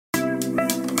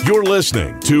You're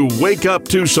listening to Wake Up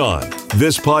Tucson.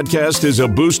 This podcast is a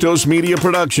Bustos Media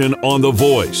production on The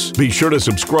Voice. Be sure to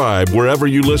subscribe wherever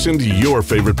you listen to your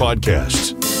favorite podcasts.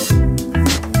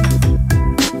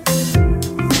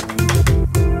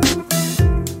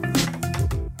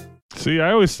 See,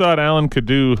 I always thought Alan could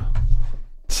do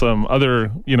some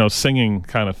other, singing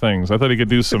kind of things. I thought he could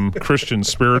do some Christian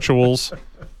spirituals.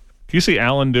 Can you see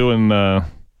Alan doing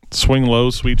Swing Low,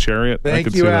 Sweet Chariot?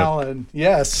 Thank you, Alan.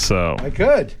 Yes. So I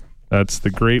could. That's the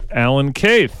great Alan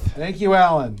Keith. Thank you,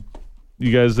 Alan.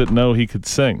 You guys didn't know he could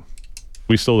sing.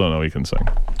 We still don't know he can sing.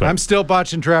 But I'm still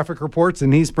botching traffic reports,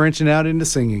 and he's branching out into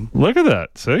singing. look at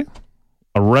that. See?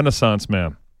 A Renaissance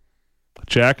man.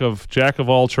 Jack of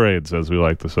all trades, as we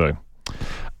like to say.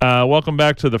 Welcome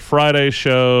back to the Friday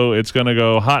show. It's going to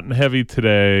go hot and heavy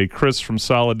today. Chris from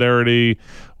Solidarity.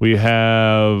 We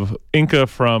have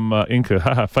Fatima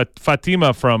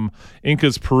from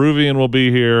Inca's Peruvian will be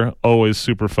here. Always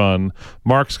super fun.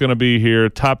 Mark's going to be here.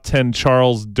 Top 10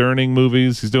 Charles Durning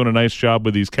movies. He's doing a nice job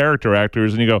with these character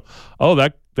actors. And you go, oh,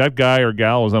 that guy or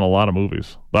gal was in a lot of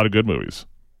movies. A lot of good movies.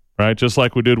 Right? Just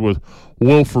like we did with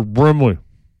Wilford Brimley.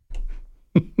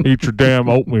 Eat your damn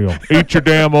oatmeal. Eat your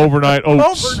damn overnight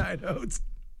oats. Overnight oats.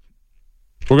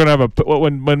 We're going to have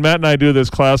when Matt and I do this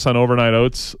class on overnight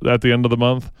oats at the end of the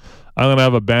month, I'm going to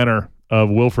have a banner of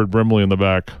Wilford Brimley in the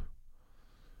back.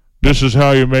 This is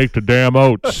how you make the damn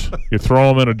oats. You throw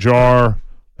them in a jar,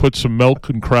 put some milk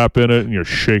and crap in it, and you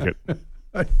shake it.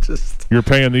 You're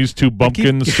paying these two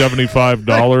bumpkins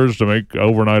 $75 to make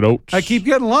overnight oats. I keep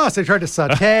getting lost. I tried to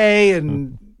saute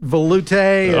and veloute,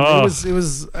 and it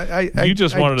was. You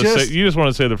just wanted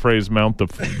to say the phrase "mount the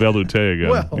veloute" again.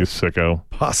 Well, you sicko.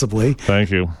 Possibly.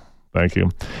 Thank you.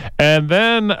 And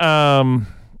then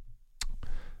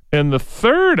in the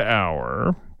third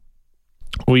hour,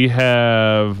 we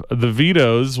have the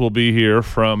Vitos will be here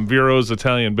from Vero's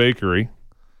Italian Bakery.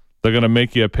 They're going to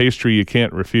make you a pastry you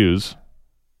can't refuse.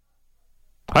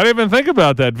 I didn't even think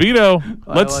about that. Vito,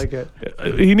 I like it.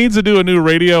 He needs to do a new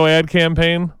radio ad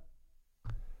campaign.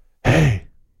 Hey,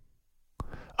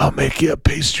 I'll make you a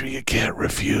pastry you can't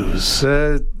refuse.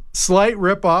 A slight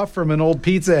ripoff from an old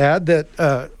pizza ad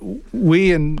that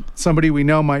we and somebody we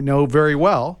know might know very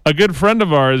well. A good friend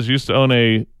of ours used to own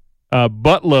a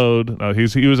buttload.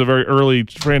 He was a very early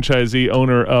franchisee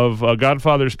owner of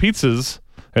Godfather's Pizzas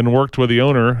and worked with the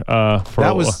owner for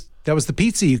That was the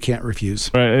pizza you can't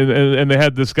refuse. Right, and they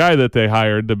had this guy that they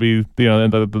hired to be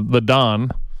the Don.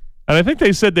 And I think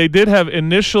they said they did have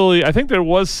initially, I think there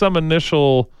was some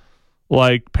initial,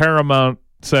 like, Paramount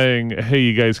saying, hey,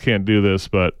 you guys can't do this,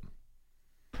 but,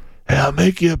 hey, I'll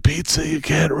make you a pizza you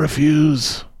can't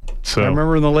refuse. So I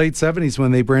remember in the late 70s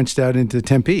when they branched out into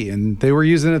Tempe, and they were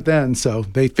using it then, so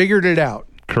they figured it out.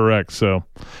 Correct. So,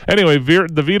 anyway,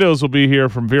 the Vitos will be here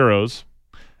from Vero's,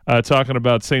 talking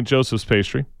about St. Joseph's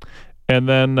pastry. And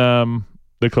then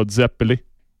they're called Zeppeli,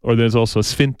 or there's also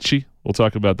Sfinci. We'll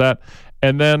talk about that.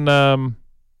 And then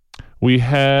we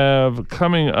have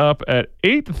coming up at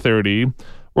 8:30,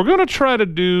 we're going to try to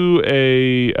do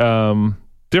a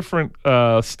different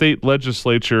state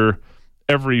legislature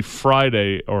every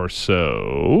Friday or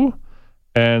so.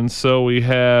 And so we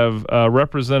have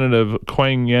Representative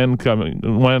Quang Yen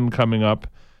coming up,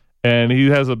 and he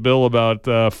has a bill about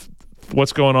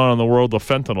what's going on in the world of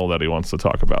fentanyl that he wants to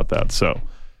talk about that. So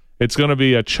it's going to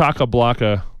be a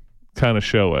chaka-blaka kind of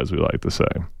show, as we like to say.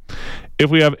 If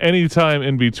we have any time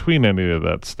in between any of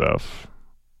that stuff,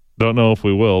 don't know if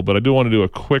we will, but I do want to do a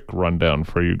quick rundown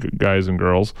for you guys and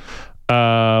girls.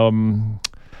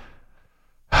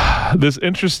 This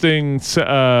interesting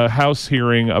House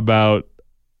hearing about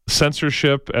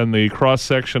censorship and the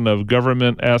cross-section of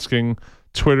government asking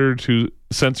Twitter to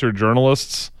censor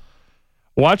journalists.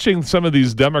 Watching some of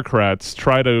these Democrats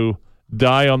try to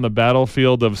die on the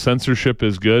battlefield of censorship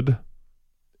is good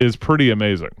is pretty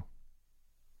amazing.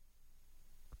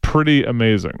 Pretty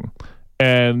amazing.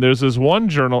 And there's this one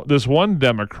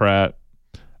Democrat,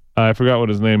 I forgot what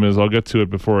his name is. I'll get to it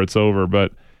before it's over,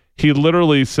 but he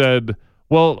literally said,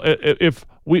 well,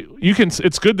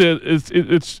 it's good that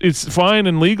it's fine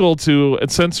and legal to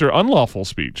censor unlawful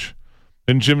speech.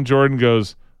 And Jim Jordan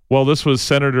goes, well, this is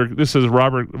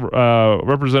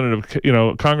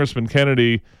Representative, Congressman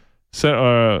Kennedy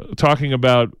talking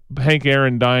about Hank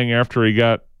Aaron dying after he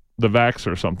got the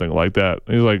vax or something like that.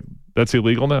 And he's like, that's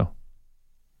illegal now.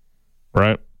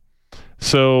 Right?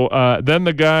 So then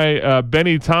the guy,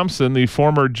 Benny Thompson, the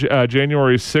former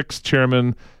January 6th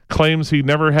chairman, claims he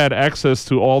never had access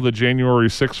to all the January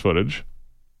 6th footage.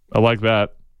 I like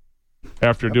that.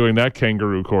 After doing that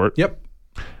kangaroo court. Yep.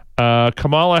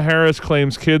 Kamala Harris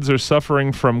claims kids are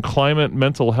suffering from climate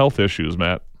mental health issues,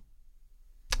 Matt.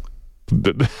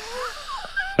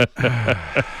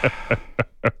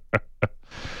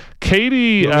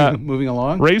 Katie, moving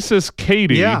along. Racist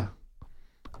Katie, Yeah.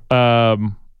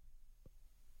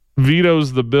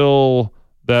 Vetoes the bill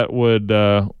that would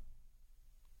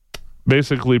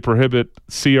basically prohibit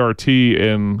CRT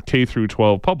in K through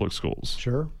 12 public schools.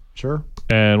 Sure.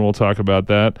 And we'll talk about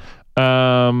that.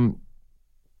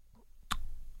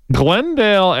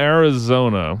 Glendale,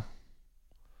 Arizona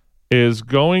is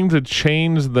going to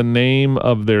change the name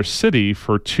of their city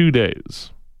for 2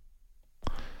 days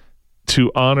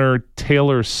to honor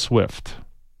Taylor Swift.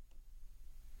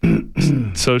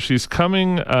 So she's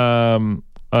coming to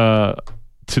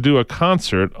do a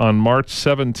concert on March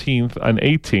 17th and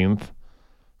 18th.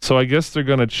 So I guess they're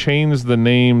going to change the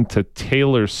name to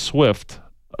Taylor Swift,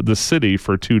 the city,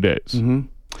 for 2 days. Mm-hmm.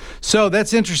 So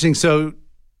that's interesting. So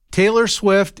Taylor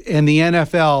Swift and the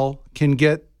NFL can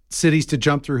get cities to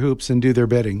jump through hoops and do their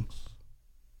bidding.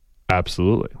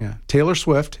 Absolutely. Yeah. Taylor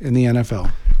Swift and the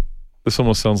NFL. This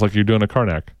almost sounds like you're doing a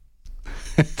Karnak.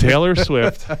 Taylor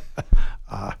Swift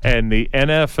and the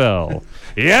NFL.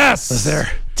 Yes. Is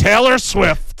there Taylor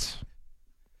Swift,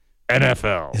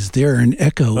 NFL. Is there an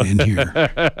echo in here?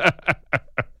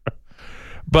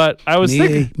 But I was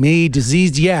thinking, may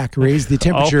diseased yak raise the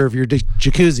temperature of your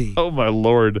jacuzzi. Oh my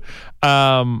Lord.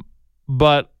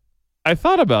 But I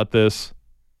thought about this.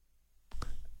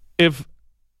 If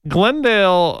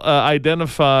Glendale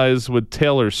identifies with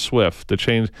Taylor Swift to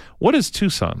change, what is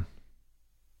Tucson?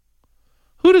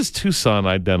 Who does Tucson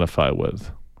identify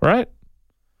with? Right?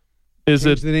 Is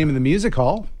Change it the name of the music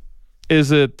hall?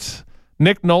 Is it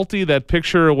Nick Nolte, that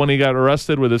picture when he got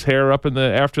arrested with his hair up in the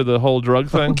after the whole drug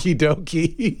thing? Okie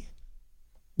dokie.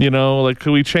 You know, like,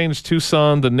 could we change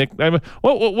Tucson to Nick? I mean,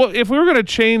 what if we were going to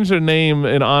change the name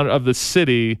in honor of the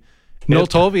city?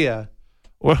 Notovia.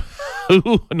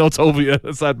 Notovia.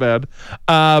 That's not bad.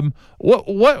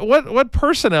 What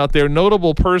person out there,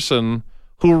 notable person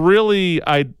who really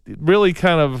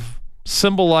kind of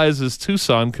symbolizes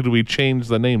Tucson, could we change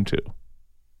the name to?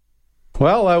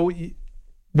 Well,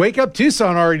 Wake Up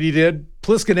Tucson already did.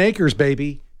 Pliskin Acres,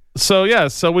 baby. So yeah,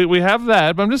 so we have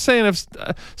that. But I'm just saying, if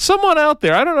someone out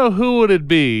there, I don't know who would it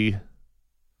be,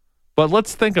 but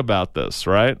let's think about this,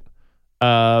 right?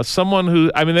 Someone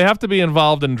who, I mean, they have to be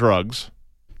involved in drugs.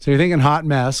 So you're thinking hot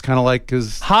mess, kind of like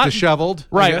disheveled,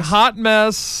 right? Hot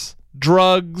mess,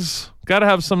 drugs. Got to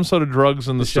have some sort of drugs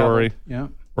in the story, yeah.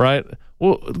 Right?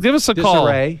 Well, give us a call.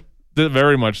 Disarray.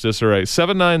 Very much disarray.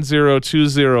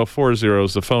 790-2040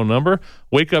 is the phone number.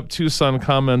 Wake Up Tucson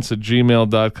comments at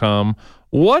gmail.com.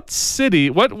 What city,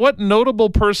 what notable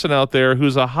person out there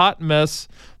who's a hot mess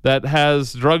that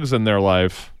has drugs in their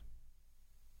life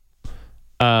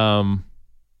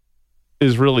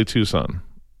is really Tucson?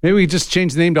 Maybe we just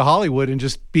change the name to Hollywood and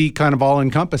just be kind of all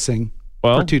encompassing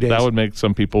for 2 days. That would make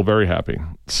some people very happy.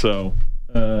 So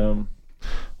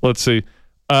let's see.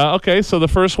 Okay, so the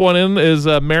first one in is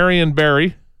Marion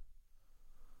Barry.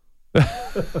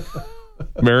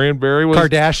 Marion Barry was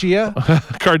Kardashian.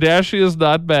 Kardashian is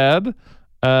not bad.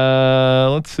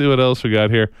 Let's see what else we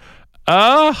got here.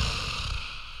 I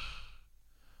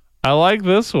like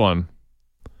this one.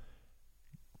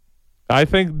 I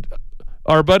think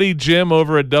our buddy Jim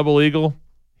over at Double Eagle,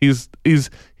 he's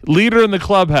leader in the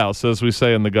clubhouse, as we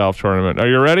say in the golf tournament. Are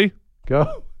you ready?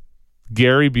 Go.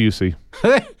 Gary Busey.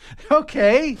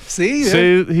 Okay. See,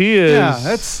 he is.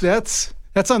 Yeah,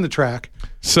 that's on the track.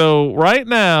 So right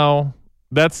now,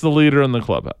 that's the leader in the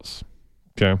clubhouse.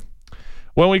 Okay.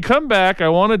 When we come back, I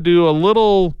want to do a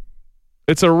little.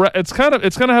 It's going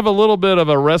to have a little bit of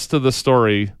a rest of the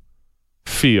story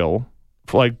feel,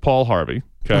 like Paul Harvey.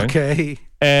 Okay.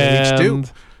 And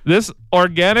this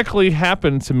organically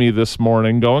happened to me this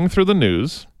morning going through the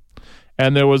news.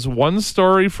 And there was one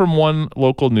story from one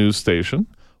local news station,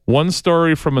 one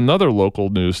story from another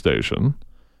local news station,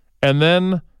 and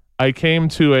then I came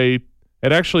to it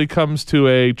actually comes to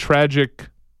a tragic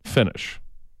finish.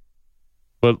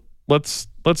 But let's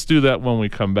do that when we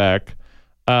come back.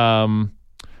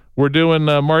 We're doing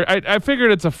I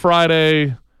figured it's a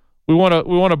Friday. We want to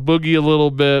boogie a little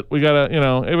bit. We got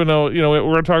to, even though, we're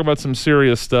going to talk about some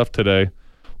serious stuff today.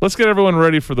 Let's get everyone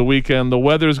ready for the weekend. The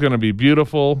weather's going to be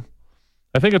beautiful.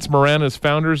 I think it's Marana's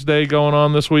Founders Day going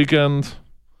on this weekend.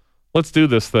 Let's do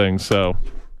this thing. So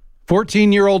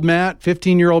 14-year-old Matt,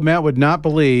 15-year-old Matt would not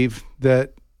believe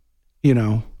that,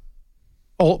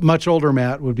 much older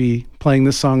Matt would be playing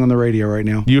this song on the radio right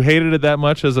now. You hated it that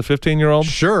much as a 15-year-old?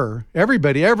 Sure. Every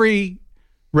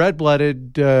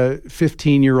red-blooded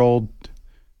 15-year-old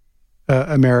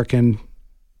American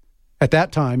at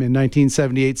that time in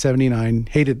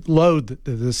 1978-79 loathed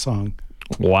this song.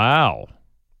 Wow.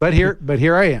 But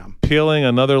here I am. Peeling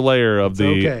another layer of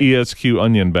the okay. ESQ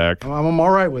onion back. I'm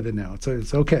all right with it now. It's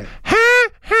okay.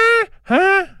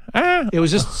 It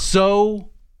was just so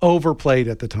overplayed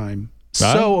at the time.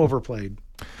 So overplayed.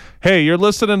 Hey, you're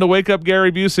listening to Wake Up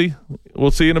Gary Busey. We'll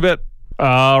see you in a bit.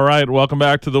 All right, welcome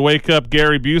back to the Wake Up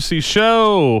Gary Busey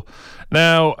show.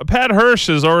 Now, Pat Hirsch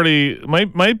is already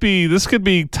might be. This could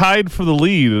be tied for the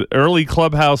lead. Early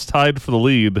Clubhouse tied for the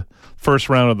lead. First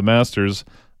round of the Masters.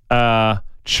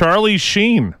 Charlie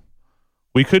Sheen.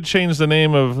 We could change the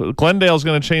name of Glendale's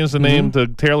going to change the name to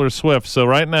Taylor Swift. So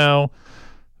right now,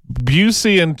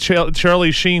 Busey and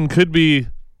Charlie Sheen could be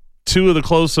two of the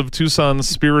close of Tucson's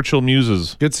spiritual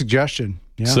muses. Good suggestion.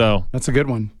 Yeah, so that's a good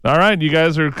one. All right, you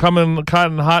guys are coming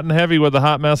cotton hot and heavy with the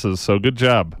hot messes. So good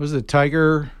job. Was it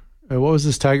Tiger? What was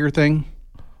this Tiger thing?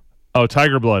 Oh,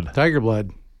 Tiger Blood. Tiger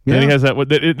Blood. Yeah. Then he has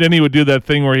that. Then he would do that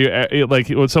thing where he like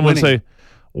when someone would say,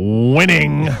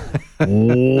 "Winning,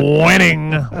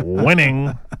 winning, winning."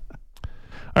 All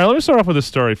right, let me start off with this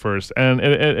story first, and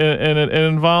it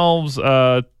involves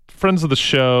friends of the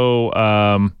show,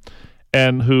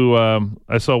 and who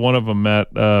I saw one of them at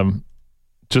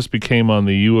just became on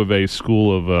the U of A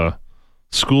School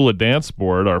of Dance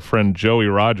board. Our friend Joey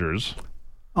Rogers.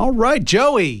 All right,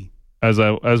 Joey. As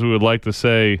we would like to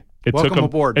say, Welcome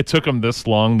aboard. It took him this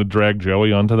long to drag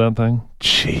Joey onto that thing.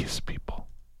 Jeez, people.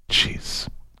 Jeez.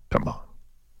 Come on.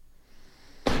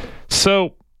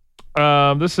 So,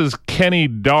 this is Kenny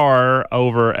Darr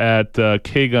over at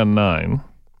K-Gun 9.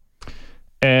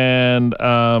 And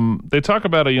they talk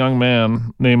about a young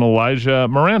man named Elijah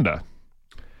Miranda.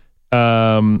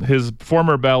 His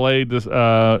former ballet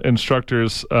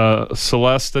instructors,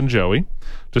 Celeste and Joey,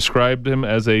 described him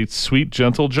as a sweet,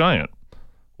 gentle giant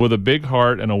with a big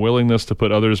heart and a willingness to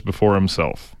put others before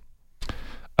himself.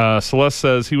 Celeste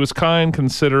says he was kind,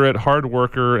 considerate, hard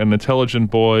worker, an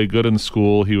intelligent boy, good in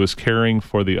school. He was caring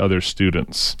for the other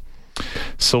students.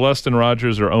 Celeste and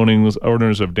Rogers are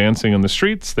owners of Dancing in the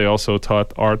Streets. They also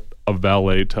taught art of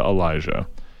ballet to Elijah.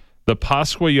 The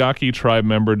Pascua Yaqui tribe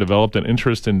member developed an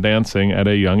interest in dancing at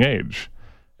a young age.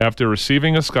 After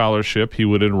receiving a scholarship, he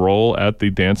would enroll at the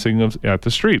Dancing at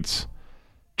the Streets.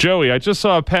 Joey, I just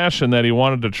saw a passion that he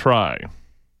wanted to try.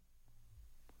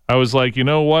 I was like, you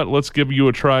know what? Let's give you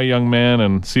a try, young man,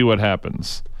 and see what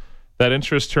happens. That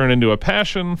interest turned into a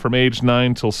passion. From age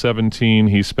 9 till 17,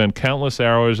 he spent countless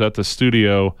hours at the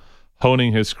studio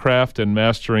honing his craft and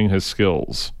mastering his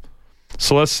skills.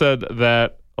 Celeste said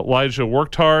that Elijah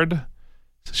worked hard.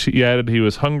 She added he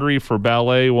was hungry for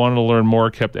ballet, wanted to learn more,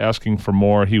 kept asking for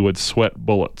more. He would sweat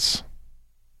bullets.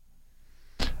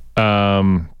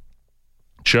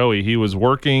 Joey, he was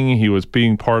working. He was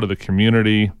being part of the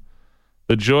community.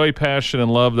 The joy, passion,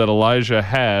 and love that Elijah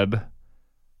had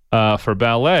for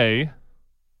ballet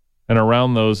and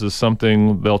around those is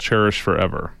something they'll cherish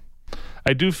forever.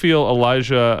 I do feel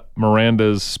Elijah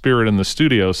Miranda's spirit in the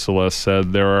studio, Celeste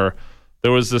said. There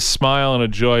was this smile and a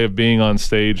joy of being on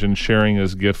stage and sharing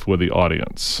his gift with the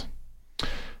audience.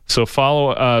 So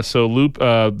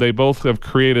they both have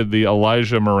created the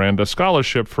Elijah Miranda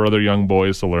Scholarship for other young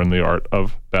boys to learn the art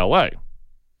of ballet.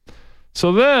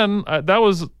 So then, that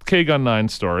was K-Gun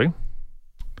 9's story.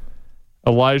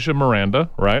 Elijah Miranda,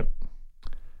 right?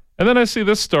 And then I see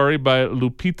this story by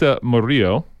Lupita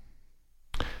Murillo.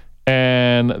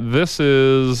 And this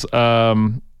is,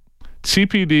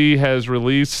 CPD has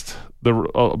released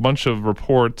a bunch of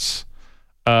reports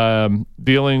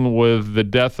dealing with the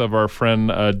death of our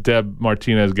friend Deb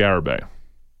Martinez-Garibay.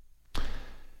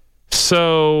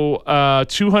 So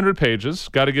 200 pages.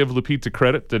 Got to give Lupita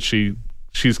credit that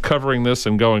she's covering this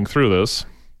and going through this.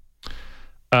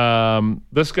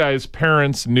 This guy's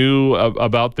parents knew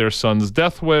about their son's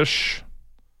death wish.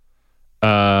 This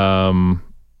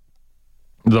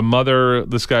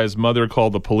guy's mother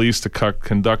called the police to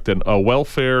conduct a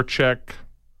welfare check.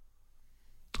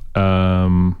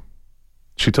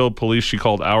 She told police she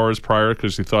called hours prior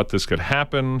because she thought this could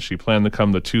happen. She planned to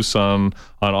come to Tucson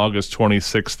on August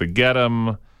 26th to get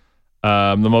him.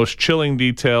 The most chilling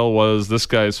detail was this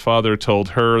guy's father told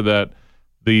her that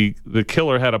the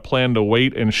killer had a plan to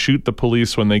wait and shoot the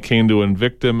police when they came to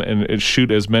evict him and shoot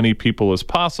as many people as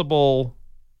possible.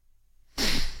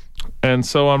 And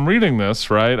so I'm reading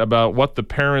this, right, about what the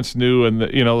parents knew, and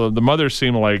the mother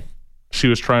seemed like she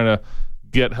was trying to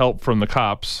get help from the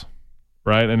cops,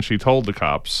 right? And she told the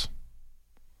cops.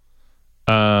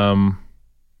 The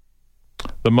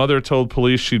mother told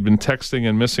police she'd been texting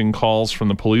and missing calls from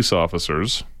the police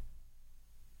officers.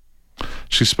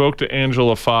 She spoke to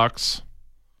Angela Fox,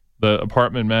 the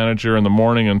apartment manager, in the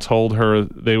morning and told her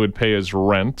they would pay his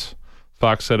rent.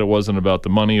 Fox said it wasn't about the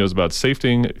money. It was about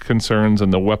safety concerns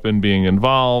and the weapon being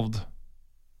involved.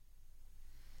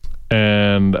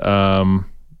 And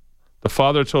the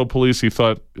father told police he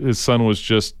thought his son was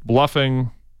just bluffing.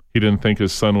 He didn't think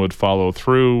his son would follow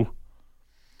through.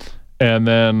 And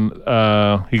then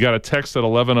he got a text at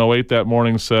 11:08 that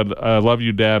morning, said, "I love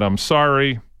you, Dad. I'm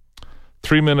sorry."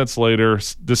 3 minutes later,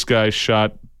 this guy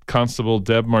shot Constable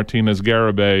Deb Martinez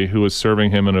Garibay, who was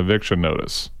serving him an eviction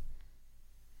notice.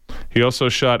 He also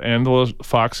shot Angela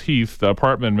Fox Heath, the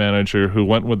apartment manager who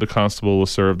went with the constable to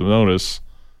serve the notice.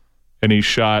 And he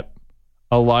shot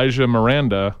Elijah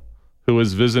Miranda, who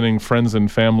was visiting friends and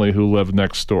family who lived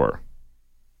next door.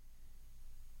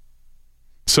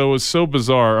 So it was so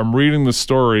bizarre. I'm reading the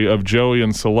story of Joey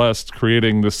and Celeste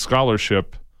creating this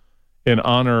scholarship in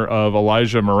honor of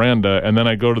Elijah Miranda, and then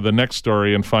I go to the next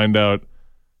story and find out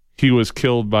he was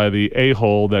killed by the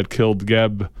a-hole that killed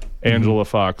Geb, Angela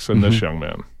Fox, and this young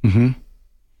man. Mm-hmm.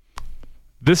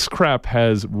 This crap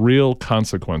has real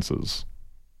consequences.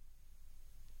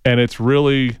 And it's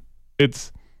really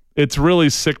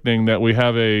sickening that we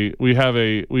have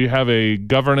a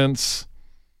governance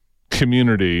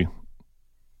community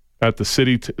at the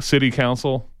city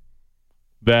council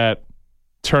that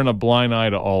turn a blind eye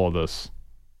to all of this,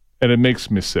 and it makes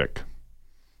me sick.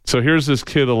 So here's this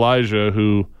kid Elijah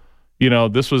who,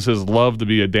 this was his love to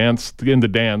be into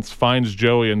dance, finds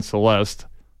Joey and Celeste,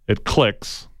 it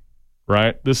clicks,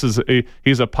 right? He's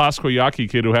a Pasquayaki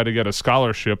kid who had to get a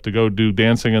scholarship to go do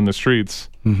dancing in the streets,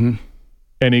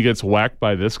 and he gets whacked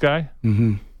by this guy,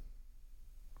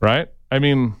 right? I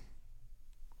mean,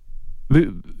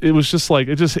 it was just like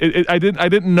I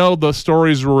didn't know the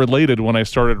stories were related when I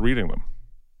started reading them,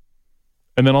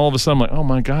 and then all of a sudden, I'm like, oh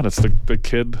my God, it's the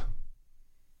kid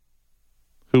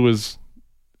who was.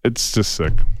 It's just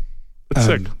sick. It's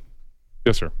sick.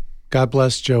 Yes, sir. God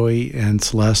bless Joey and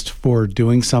Celeste for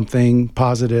doing something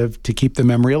positive to keep the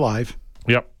memory alive.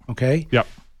 Yep. Okay? Yep.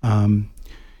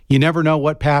 You never know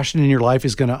what passion in your life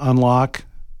is going to unlock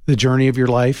the journey of your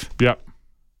life. Yep.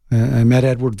 I met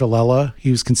Edward Villela. He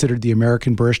was considered the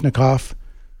American Baryshnikov.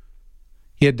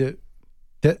 He had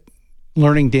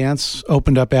learning dance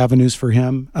opened up avenues for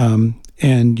him.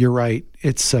 And you're right.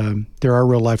 It's there are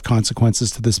real life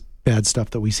consequences to this bad stuff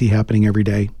that we see happening every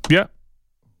day. Yeah.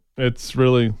 It's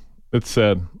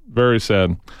sad. Very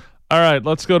sad. All right,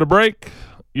 let's go to break.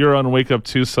 You're on Wake Up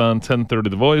Tucson,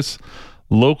 1030 The Voice,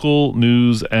 local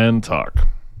news and talk.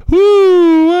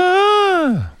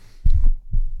 Woo!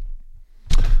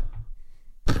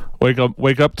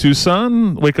 Wake up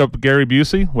Tucson, wake up Gary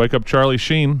Busey, wake up Charlie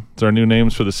Sheen. It's our new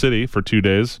names for the city for 2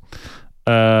 days.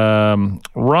 Ron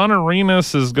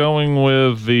Arenas is going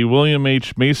with the William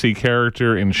H. Macy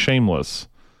character in Shameless.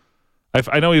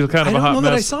 I know he's kind of a hot mess. I don't know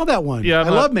that I saw that one. Yeah, I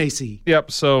love Macy.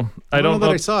 Yep. So I don't know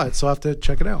that I saw it, so I'll have to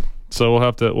check it out. So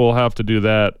we'll have to do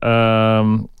that.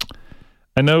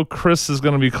 I know Chris is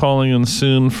going to be calling in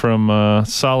soon from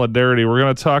Solidarity. We're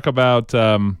going to talk about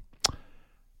the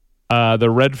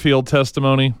Redfield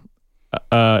testimony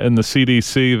in the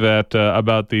CDC that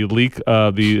about the leak.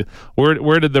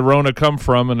 Where did the Rona come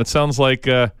from? And it sounds like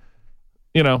he's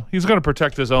going to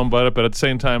protect his own butt, but at the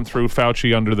same time threw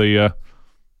Fauci under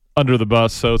the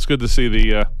bus. So it's good to see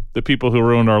the people who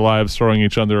ruined our lives throwing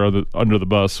each other under the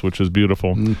bus, which is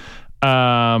beautiful.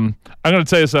 I'm going to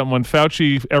tell you something. When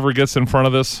Fauci ever gets in front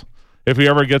of this, if he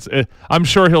ever gets, I'm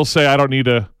sure he'll say, I don't need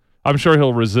to. I'm sure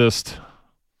he'll resist.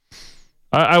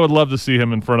 I would love to see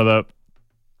him in front of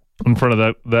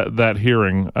that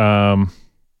hearing.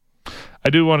 I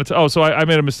do want to. So I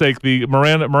made a mistake. The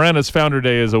Miranda's Founder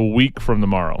Day is a week from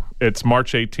tomorrow. It's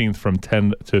March 18th from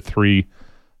 10 to 3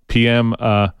 p.m.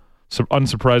 So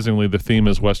unsurprisingly, the theme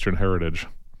is Western heritage,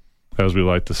 as we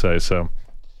like to say. So,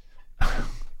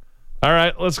 all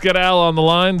right, let's get Al on the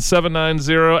line.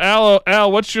 790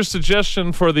 Al, what's your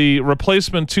suggestion for the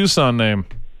replacement Tucson name?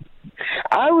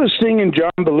 I was thinking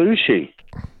John Belushi.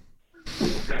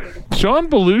 John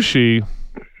Belushi.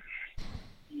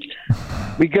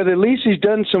 Because at least he's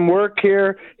done some work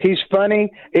here. He's funny.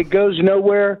 It goes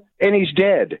nowhere, and he's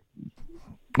dead.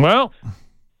 Well,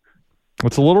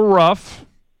 it's a little rough.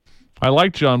 I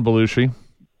like John Belushi.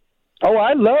 Oh,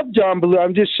 I love John Belushi.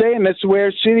 I'm just saying that's the way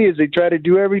our city is. They try to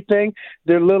do everything.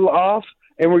 They're a little off,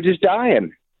 and we're just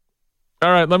dying. All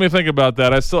right, let me think about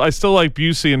that. I still like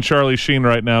Busey and Charlie Sheen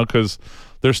right now because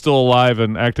they're still alive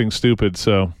and acting stupid.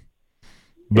 So,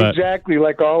 exactly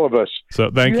like all of us.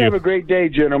 So thank you. Have a great day,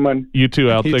 gentlemen. You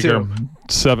too, Al. Take care.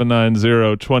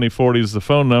 790-2040 is the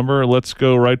phone number. Let's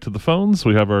go right to the phones.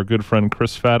 We have our good friend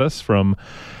Chris Faddis from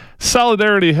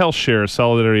Solidarity Health Share,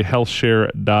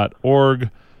 solidarityhealthshare.org.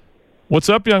 What's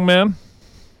up, young man?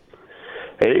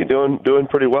 Hey, doing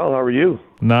pretty well. How are you?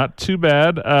 Not too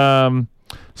bad.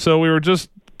 So we were just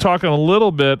talking a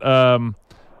little bit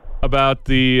about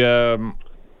the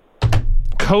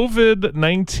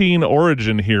COVID-19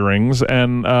 origin hearings,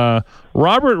 and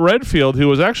Robert Redfield, who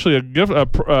was actually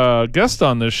a guest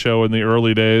on this show in the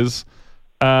early days,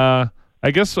 I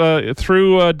guess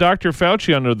threw Dr.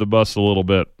 Fauci under the bus a little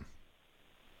bit.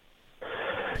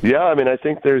 Yeah, I mean, I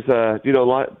think there's a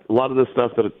lot of the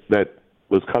stuff that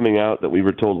was coming out that we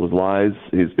were told was lies.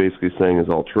 He's basically saying is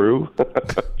all true.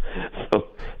 So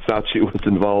Fauci was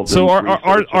involved. So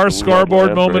our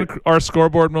scoreboard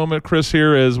moment, Chris,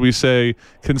 here is we say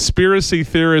conspiracy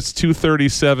theorists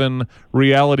 237,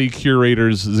 reality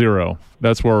curators 0.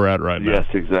 That's where we're at right now. Yes,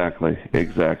 exactly.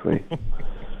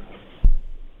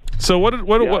 So what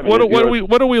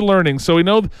are we learning? So we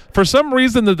know for some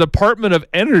reason the Department of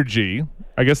Energy,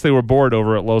 I guess they were bored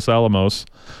over at Los Alamos.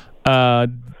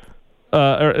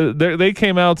 They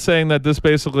came out saying that this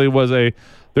basically was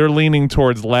they're leaning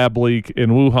towards lab leak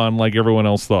in Wuhan like everyone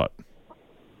else thought.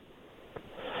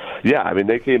 Yeah, I mean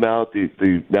they came out.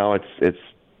 Now it's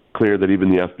clear that even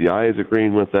the FBI is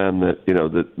agreeing with them. That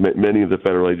that many of the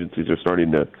federal agencies are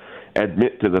starting to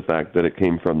admit to the fact that it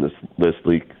came from this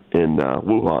leak in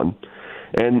Wuhan.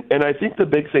 And I think the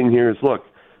big thing here is, look,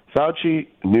 Fauci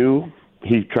knew.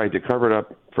 He tried to cover it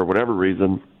up for whatever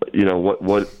reason.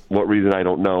 What reason, I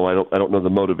don't know. I don't know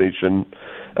the motivation.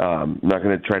 I'm not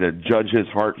going to try to judge his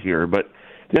heart here, but at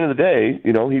the end of the day,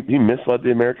 he misled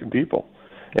the American people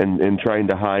and trying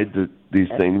to hide these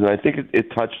things. And I think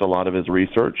it touched a lot of his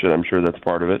research, and I'm sure that's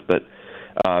part of it. But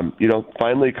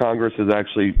finally, Congress is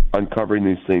actually uncovering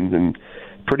these things, and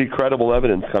pretty credible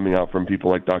evidence coming out from people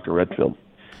like Dr. Redfield.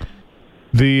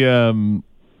 I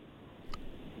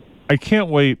can't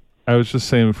wait. I was just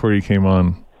saying before you came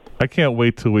on, I can't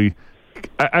wait till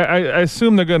I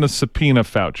assume they're going to subpoena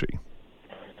Fauci.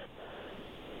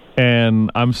 And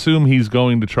I'm assuming he's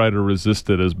going to try to resist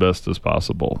it as best as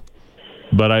possible.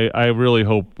 But I really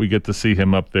hope we get to see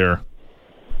him up there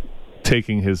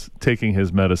taking his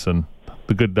medicine.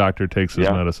 The good doctor takes his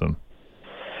medicine.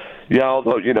 Yeah,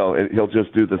 although, he'll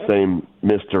just do the same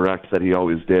misdirect that he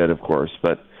always did, of course.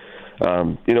 But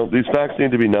these facts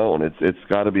need to be known. It's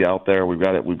got to be out there. We've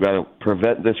got to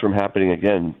prevent this from happening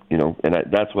again. And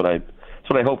that's what I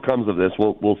hope comes of this.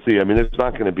 We'll see. I mean, it's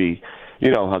not going to be,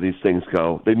 how these things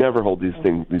go. They never hold these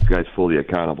guys fully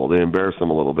accountable. They embarrass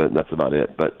them a little bit, and that's about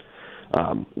it. But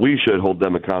we should hold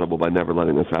them accountable by never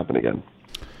letting this happen again.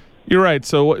 You're right.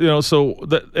 So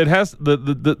it has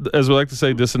the as we like to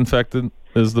say, disinfectant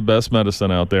is the best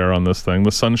medicine out there on this thing.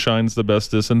 The sunshine's the best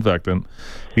disinfectant.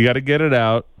 You got to get it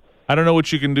out. I don't know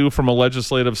what you can do from a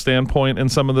legislative standpoint in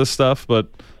some of this stuff, but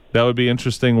that would be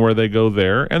interesting where they go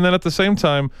there. And then at the same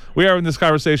time, we are in this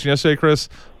conversation yesterday, Chris.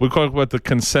 We talked about the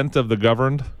consent of the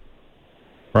governed,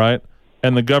 right?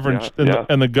 And the governed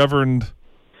and the governed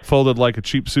folded like a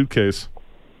cheap suitcase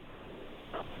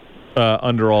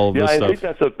under all of this stuff. Yeah,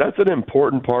 I think that's an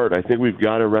important part. I think we've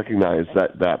got to recognize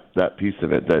that piece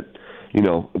of it. That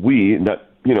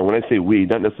when I say we,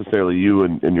 not necessarily you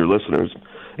and your listeners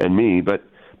and me, but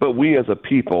we as a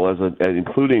people,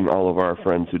 including all of our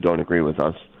friends who don't agree with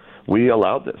us, we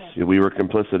allowed this. We were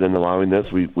complicit in allowing this.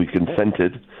 We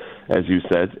consented, as you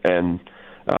said, and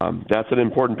that's an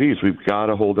important piece. We've got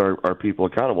to hold our people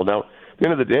accountable. Now, at the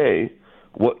end of the day,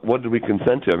 what did we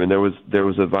consent to? I mean, there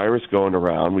was a virus going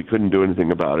around. We couldn't do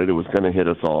anything about it. It was going to hit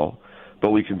us all,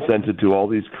 but we consented to all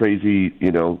these crazy,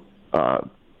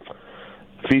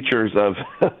 features of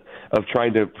of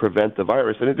trying to prevent the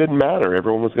virus, and it didn't matter.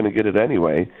 Everyone was going to get it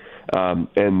anyway, and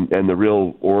the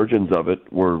real origins of it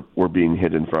were being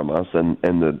hidden from us, and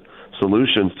the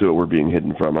solutions to it were being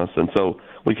hidden from us, and so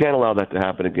we can't allow that to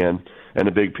happen again. And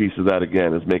a big piece of that,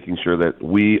 again, is making sure that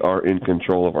we are in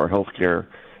control of our health care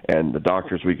and the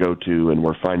doctors we go to, and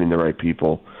we're finding the right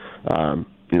people, to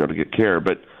get care.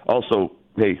 But also,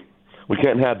 hey, we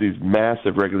can't have these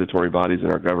massive regulatory bodies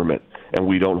in our government, and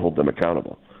we don't hold them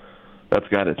accountable. That's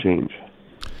got to change.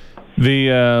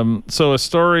 So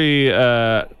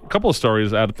a couple of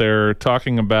stories out there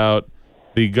talking about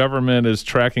the government is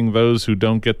tracking those who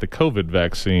don't get the COVID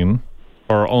vaccine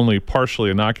or only partially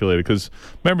inoculated. Because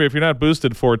remember, if you're not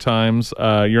boosted 4 times,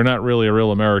 you're not really a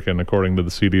real American, according to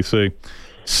the CDC.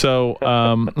 So,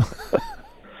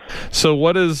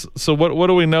 what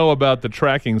do we know about the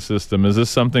tracking system? Is this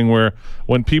something where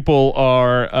when people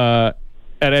are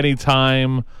at any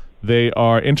time they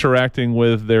are interacting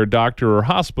with their doctor or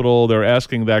hospital, they're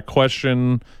asking that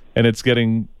question, and it's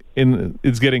getting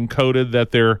coded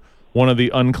that they're one of the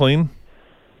unclean?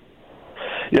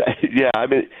 Yeah. I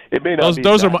mean, it may not.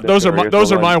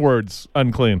 Those are my words.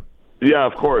 Unclean. Yeah,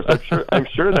 of course. I'm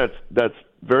sure that's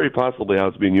very possibly how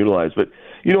it's being utilized. But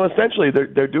essentially,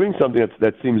 they're doing something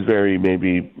that seems very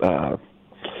maybe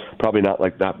probably not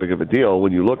like that big of a deal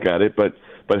when you look at it. But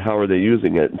how are they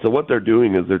using it? And so what they're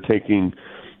doing is they're taking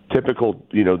typical.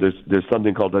 There's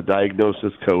something called a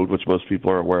diagnosis code, which most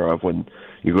people are aware of when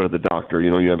you go to the doctor.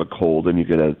 You have a cold and you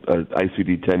get a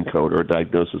ICD-10 code or a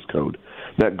diagnosis code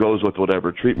that goes with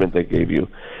whatever treatment they gave you.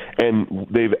 And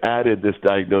they've added this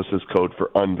diagnosis code for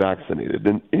unvaccinated.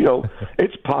 And,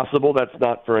 it's possible that's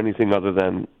not for anything other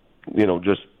than,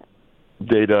 just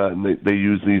data, and they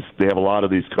use these, they have a lot of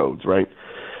these codes, right?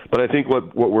 But I think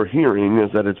what we're hearing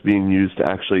is that it's being used to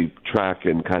actually track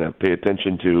and kind of pay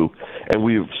attention to, and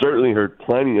we've certainly heard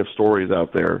plenty of stories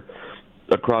out there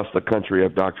across the country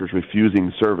of doctors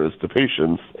refusing service to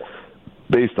patients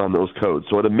based on those codes.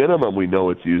 So at a minimum, we know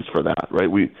it's used for that, right?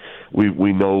 We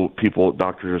know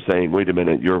doctors are saying, wait a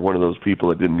minute, you're one of those people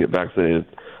that didn't get vaccinated.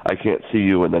 I can't see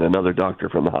you. And then another doctor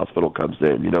from the hospital comes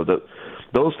in.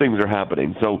 Those things are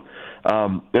happening. So,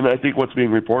 and I think what's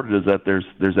being reported is that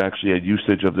there's actually a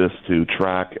usage of this to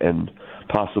track and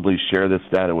possibly share this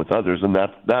data with others. And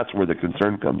that's where the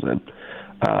concern comes in.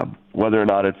 Whether or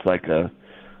not it's like they're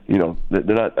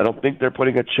not, I don't think they're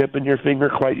putting a chip in your finger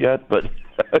quite yet, but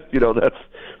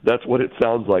that's what it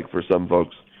sounds like for some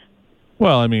folks.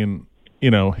 Well, I mean,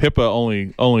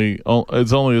 HIPAA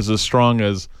it's only as strong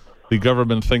as the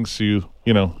government thinks you're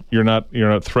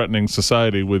not threatening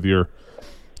society with your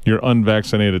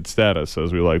unvaccinated status,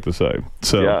 as we like to say.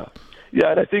 So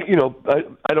yeah, and I think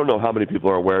I don't know how many people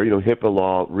are aware. HIPAA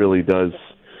law really does.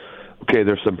 Okay,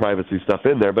 there's some privacy stuff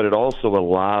in there, but it also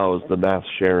allows the mass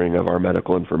sharing of our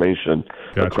medical information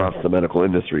across the medical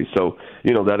industry. So,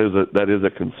 that is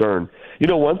a concern.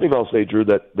 One thing I'll say, Drew,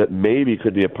 that maybe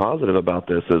could be a positive about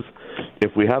this is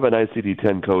if we have an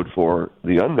ICD-10 code for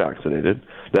the unvaccinated,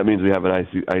 that means we have an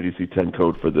ICD-10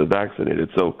 code for the vaccinated.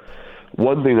 So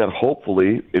one thing that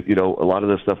hopefully, if a lot of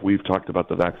the stuff we've talked about,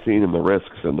 the vaccine and the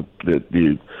risks and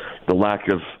the lack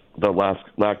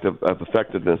of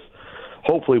effectiveness,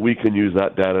 hopefully we can use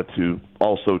that data to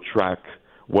also track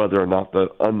whether or not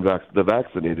the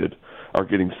vaccinated are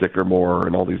getting sicker more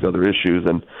and all these other issues,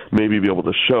 and maybe be able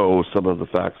to show some of the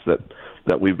facts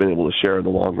that we've been able to share in the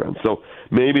long run. So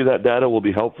maybe that data will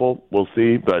be helpful. We'll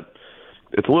see, but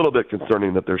it's a little bit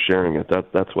concerning that they're sharing it.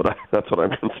 That's what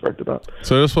I'm concerned about.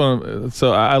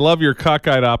 So I love your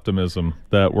cockeyed optimism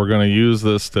that we're going to use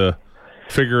this to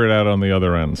figure it out on the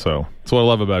other end. So that's what I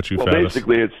love about you, Faddis.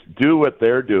 Basically, it's do what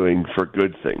they're doing for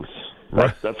good things.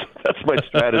 Right. That's my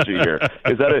strategy here.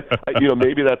 Is that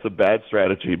maybe that's a bad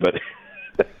strategy, but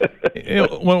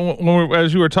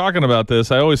as you were talking about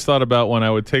this, I always thought about when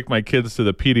I would take my kids to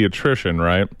the pediatrician,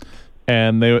 right?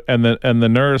 And the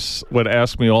nurse would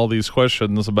ask me all these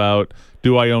questions about,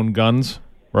 do I own guns?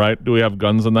 Right? Do we have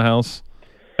guns in the house?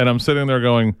 And I'm sitting there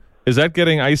going, is that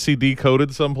getting ICD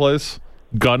coded someplace?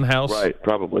 Gun house? Right,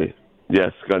 probably.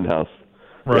 Yes, gun house.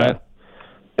 Right.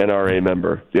 Yeah. NRA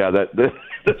member. Yeah, that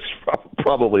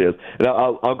probably is. And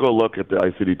I'll go look at the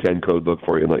ICD-10 code book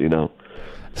for you and let you know.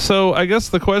 So I guess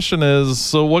the question is,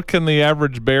 so what can the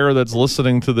average bear that's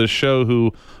listening to this show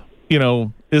who,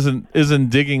 isn't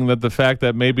digging that the fact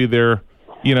that maybe they're,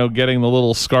 getting the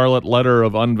little scarlet letter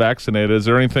of unvaccinated, is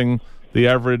there anything the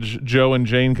average Joe and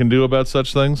Jane can do about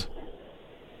such things?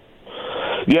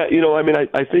 Yeah,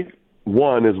 I think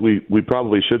one is we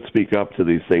probably should speak up to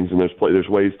these things, and there's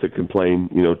ways to complain,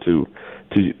 to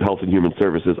Health and Human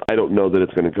Services. I don't know that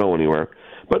it's going to go anywhere.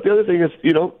 But the other thing is,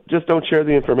 just don't share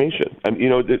the information.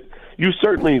 You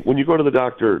certainly, when you go to the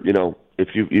doctor,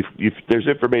 if there's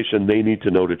information they need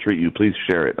to know to treat you, please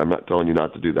share it. I'm not telling you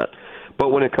not to do that. But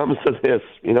when it comes to this,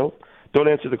 don't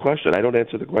answer the question. I don't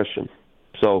answer the question.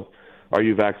 So, are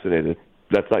you vaccinated?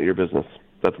 That's not your business.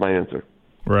 That's my answer.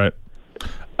 Right.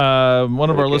 One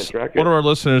of our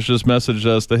listeners just messaged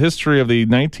us. The history of the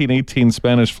 1918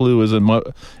 Spanish flu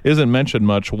isn't mentioned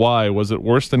much. Why? Was it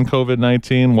worse than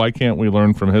COVID-19? Why can't we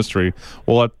learn from history?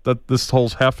 Well, this whole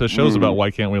half the show's about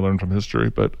why can't we learn from history.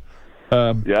 But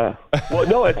yeah, well,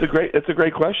 no, it's a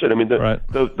great question. I mean,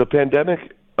 the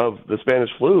pandemic of the Spanish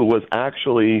flu was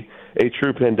actually a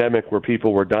true pandemic where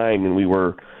people were dying and we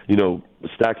were,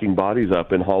 stacking bodies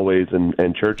up in hallways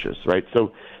and churches, right?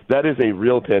 So that is a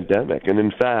real pandemic. And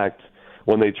in fact,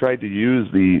 when they tried to use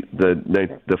the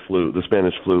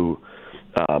Spanish flu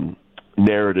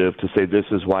narrative to say this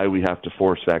is why we have to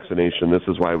force vaccination, this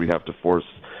is why we have to force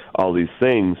all these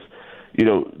things,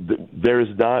 there's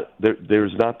not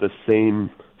the same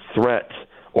threat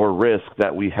or risk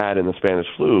that we had in the Spanish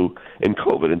flu and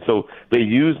COVID. And so they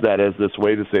use that as this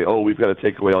way to say, oh, we've got to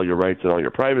take away all your rights and all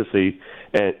your privacy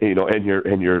and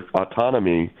your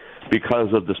autonomy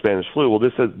because of the Spanish flu. Well,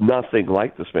 this is nothing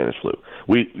like the Spanish flu.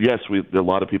 A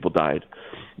lot of people died,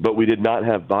 but we did not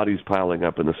have bodies piling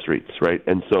up in the streets, right?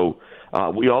 And so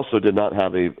we also did not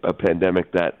have a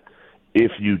pandemic that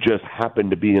if you just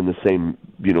happened to be in the same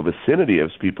vicinity as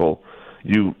people,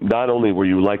 you not only were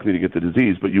you likely to get the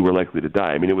disease, but you were likely to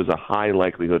die. I mean, it was a high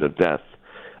likelihood of death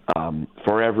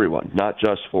for everyone, not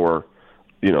just for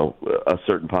a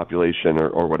certain population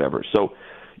or whatever. So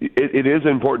it is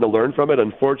important to learn from it.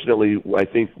 Unfortunately, I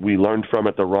think we learned from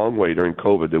it the wrong way during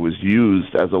COVID. It was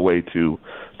used as a way to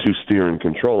steer and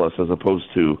control us, as opposed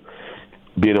to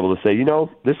being able to say,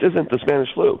 this isn't the Spanish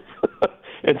flu.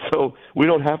 And so we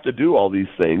don't have to do all these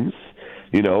things,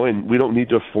 and we don't need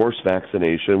to force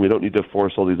vaccination. We don't need to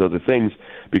force all these other things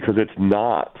because it's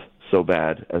not so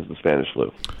bad as the Spanish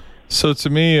flu. So to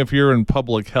me, if you're in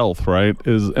public health, right,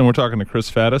 and we're talking to Chris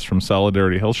Faddis from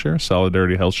Solidarity HealthShare,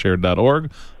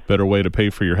 solidarityhealthshare.org, better way to pay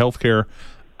for your health care.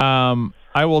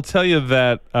 I will tell you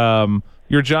that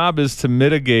your job is to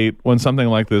mitigate when something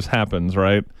like this happens,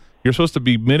 right? You're supposed to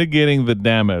be mitigating the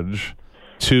damage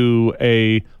to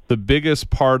the biggest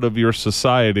part of your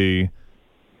society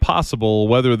possible,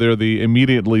 whether they're the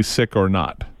immediately sick or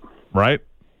not, right?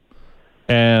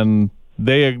 And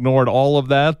they ignored all of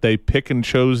that. They pick and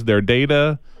chose their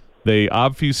data. They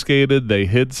obfuscated. They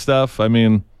hid stuff. I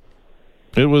mean,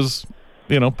 it was,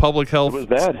 public health. It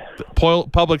was bad.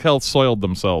 Public health soiled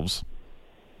themselves.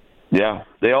 Yeah.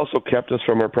 They also kept us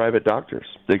from our private doctors.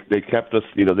 They kept us,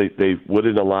 they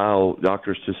wouldn't allow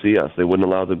doctors to see us. They wouldn't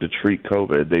allow them to treat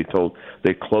COVID.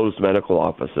 They closed medical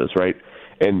offices, right?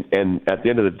 And at the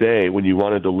end of the day, when you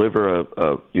want to deliver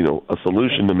a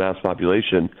solution to mass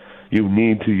population, you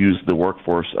need to use the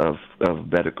workforce of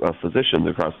physicians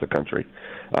across the country.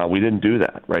 We didn't do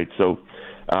that, right? So,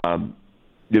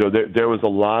 there was a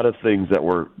lot of things that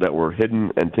were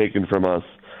hidden and taken from us,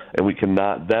 and we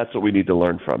cannot. That's what we need to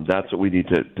learn from. That's what we need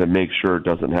to make sure it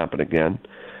doesn't happen again.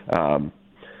 And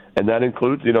that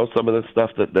includes, some of the stuff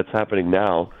that's happening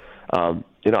now. I'm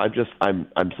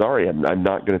sorry. I'm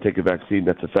not going to take a vaccine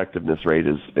that's effectiveness rate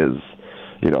is as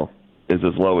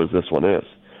low as this one is.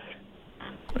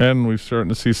 And we're starting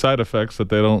to see side effects that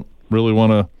they don't really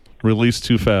want to release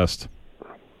too fast.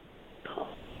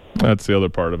 That's the other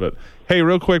part of it. Hey,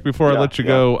 real quick before I let you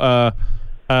go,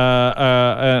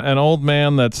 an old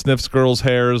man that sniffs girls'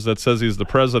 hairs that says he's the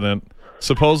president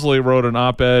supposedly wrote an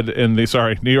op-ed in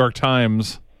the New York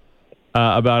Times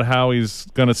about how he's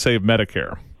going to save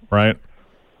Medicare, right?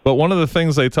 But one of the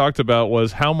things they talked about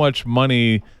was how much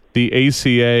money the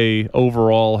ACA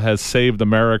overall has saved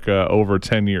America over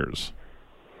 10 years.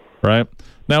 Right?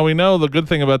 Now, we know the good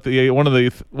thing about one of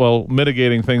the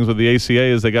mitigating things with the ACA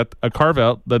is they got a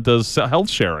carve-out that does health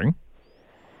sharing,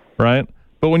 right?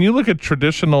 But when you look at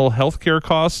traditional healthcare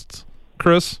costs,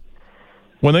 Chris,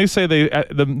 when they say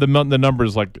the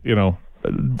numbers like,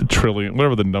 the trillion,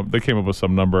 whatever the number, they came up with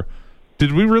some number.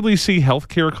 Did we really see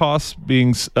healthcare costs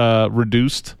being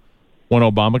reduced when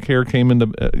Obamacare came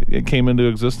into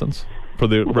existence for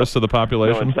the rest of the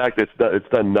population? No, in fact, it's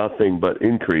done nothing but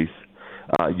increase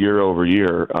year over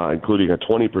year, including a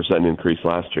 20% increase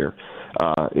last year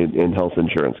in health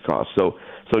insurance costs. So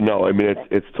no, I mean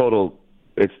it's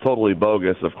totally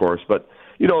bogus, of course. But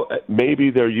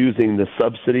maybe they're using the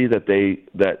subsidy that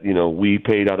we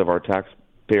paid out of our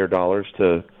taxpayer dollars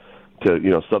to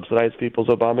subsidize people's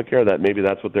Obamacare. That maybe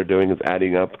that's what they're doing, is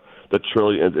adding up the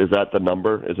trillion. Is that the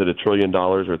number? Is it $1 trillion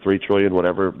or $3 trillion,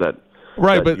 whatever that?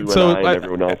 Right, but so I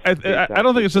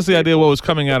don't think it's just the idea of what was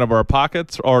coming out of our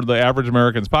pockets or the average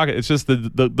American's pocket. It's just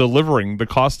the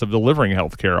cost of delivering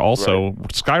health care also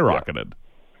skyrocketed.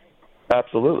 Yeah.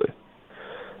 Absolutely.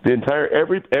 The entire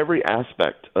every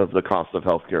aspect of the cost of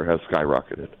health care has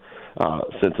skyrocketed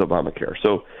since Obamacare.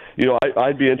 So,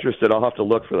 I'd be interested. I'll have to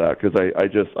look for that because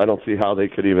I don't see how they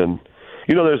could even.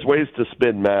 There's ways to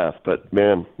spin math, but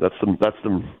man, that's some.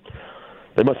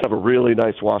 They must have a really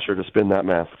nice washer to spin that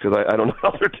math because I don't know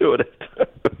how they're doing it.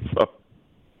 So.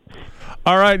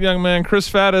 All right, young man. Chris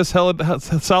Faddis,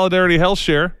 Solidarity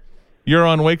HealthShare. You're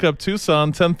on Wake Up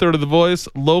Tucson, 10:30 The Voice,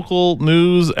 local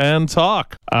news and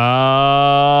talk.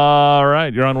 All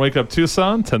right. You're on Wake Up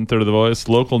Tucson, 10:30 The Voice,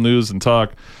 local news and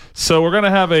talk. So we're going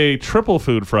to have a triple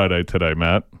food Friday today,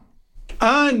 Matt.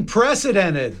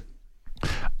 Unprecedented.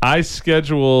 I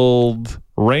scheduled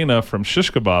Raina from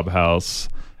Shish Kebab House,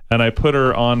 and I put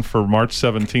her on for March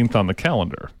 17th on the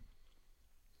calendar.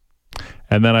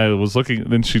 And then I was looking,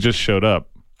 then she just showed up.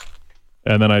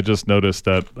 And then I just noticed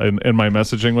that in my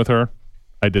messaging with her,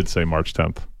 I did say March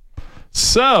 10th.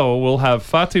 So we'll have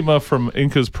Fatima from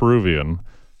Inca's Peruvian,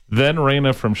 then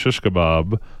Raina from Shish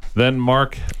Kebab, then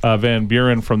Mark Van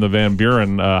Buren from the Van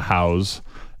Buren House,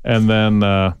 and then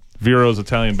Vero's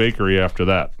Italian Bakery after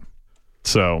that.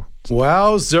 So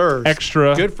wowzers.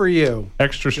 Extra. Good for you.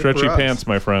 Extra stretchy pants,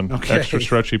 my friend. Okay. Extra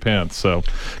stretchy pants. So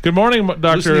good morning,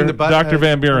 Loosening the Dr.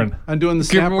 Van Buren. I'm doing the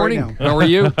Good snap morning. right now. How are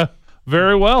you?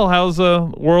 Very well. How's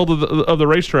the world of the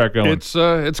racetrack going?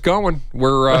 It's going.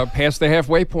 We're past the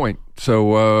halfway point,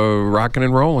 so rocking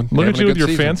and rolling. Look at Having you a with good your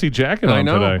season. fancy jacket I on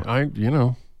know.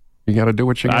 today. You got to do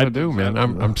what you got to do, man.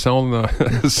 I'm selling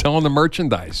the selling the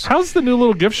merchandise. How's the new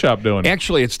little gift shop doing?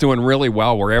 Actually, it's doing really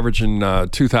well. We're averaging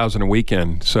 2,000 a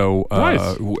weekend. So, Nice.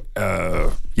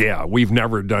 Yeah, we've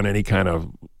never done any kind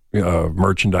of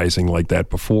merchandising like that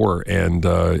before, and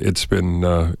it's been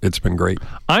great.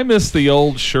 I miss the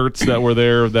old shirts that were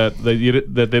there that they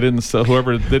didn't sell,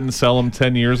 whoever didn't sell them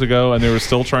 10 years ago, and they were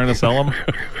still trying to sell them.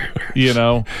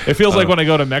 It feels like when I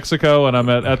go to Mexico and I'm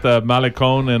at the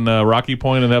Malecon in Rocky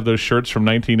Point and have those shirts from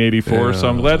 1984. So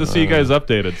I'm glad to see you guys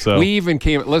updated. So We even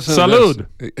came. Listen, Salud.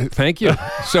 To this. Thank you.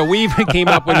 So we even came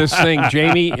up with this thing.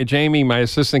 Jamie, my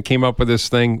assistant, came up with this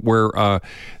thing where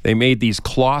they made these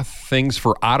cloth things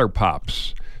for Otter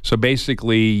Pops. So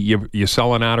basically, you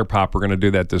sell an Otter Pop. We're going to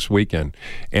do that this weekend,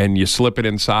 and you slip it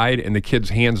inside, and the kids'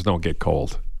 hands don't get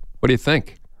cold. What do you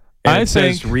think? And it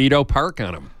says Rito Park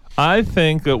on them. I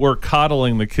think that we're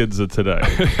coddling the kids of today.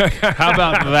 How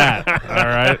about that? All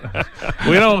right.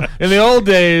 We don't. In the old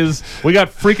days, we got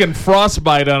freaking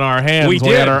frostbite on our hands. We when we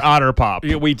did. had our Otter Pop.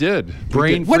 Yeah, we did.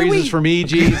 Brain What do freezes we- from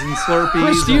EGs and Slurpees.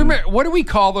 Chris, do you remember, what do we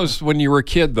call those when you were a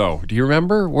kid, though? Do you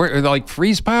remember? Like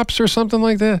freeze pops or something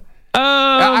like that?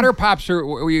 Otter Pops are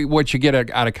what you get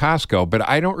out of Costco, but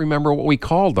I don't remember what we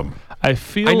called them. I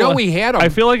know we had 'em. I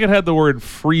feel like it had the word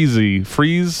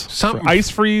freeze, Something- ice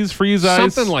freeze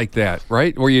ice. Something like that,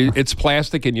 right? Where it's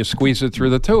plastic and you squeeze it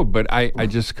through the tube, but I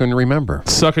just couldn't remember.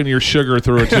 Sucking your sugar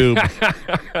through a tube.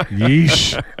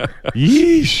 Yeesh.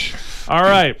 Yeesh. All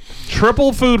right.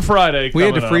 Triple Food Friday. We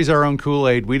had to coming freeze up. our own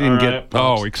Kool-Aid. We didn't All get. right.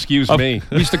 Oh, excuse me.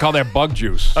 We used to call that bug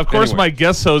juice. Of course, Anyway. my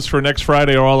guest hosts for next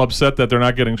Friday are all upset that they're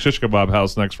not getting Shish Kebab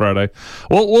House next Friday.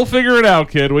 We'll figure it out,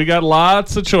 kid. We got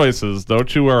lots of choices.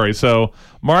 Don't you worry. So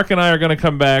Mark and I are going to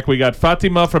come back. We got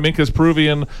Fatima from Inca's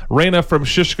Peruvian, Raina from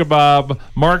Shish Kebab,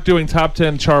 Mark doing top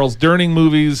 10 Charles Durning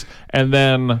movies, and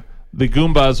then the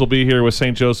Goombas will be here with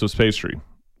St. Joseph's Pastry.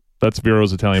 That's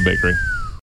Vero's Italian Bakery.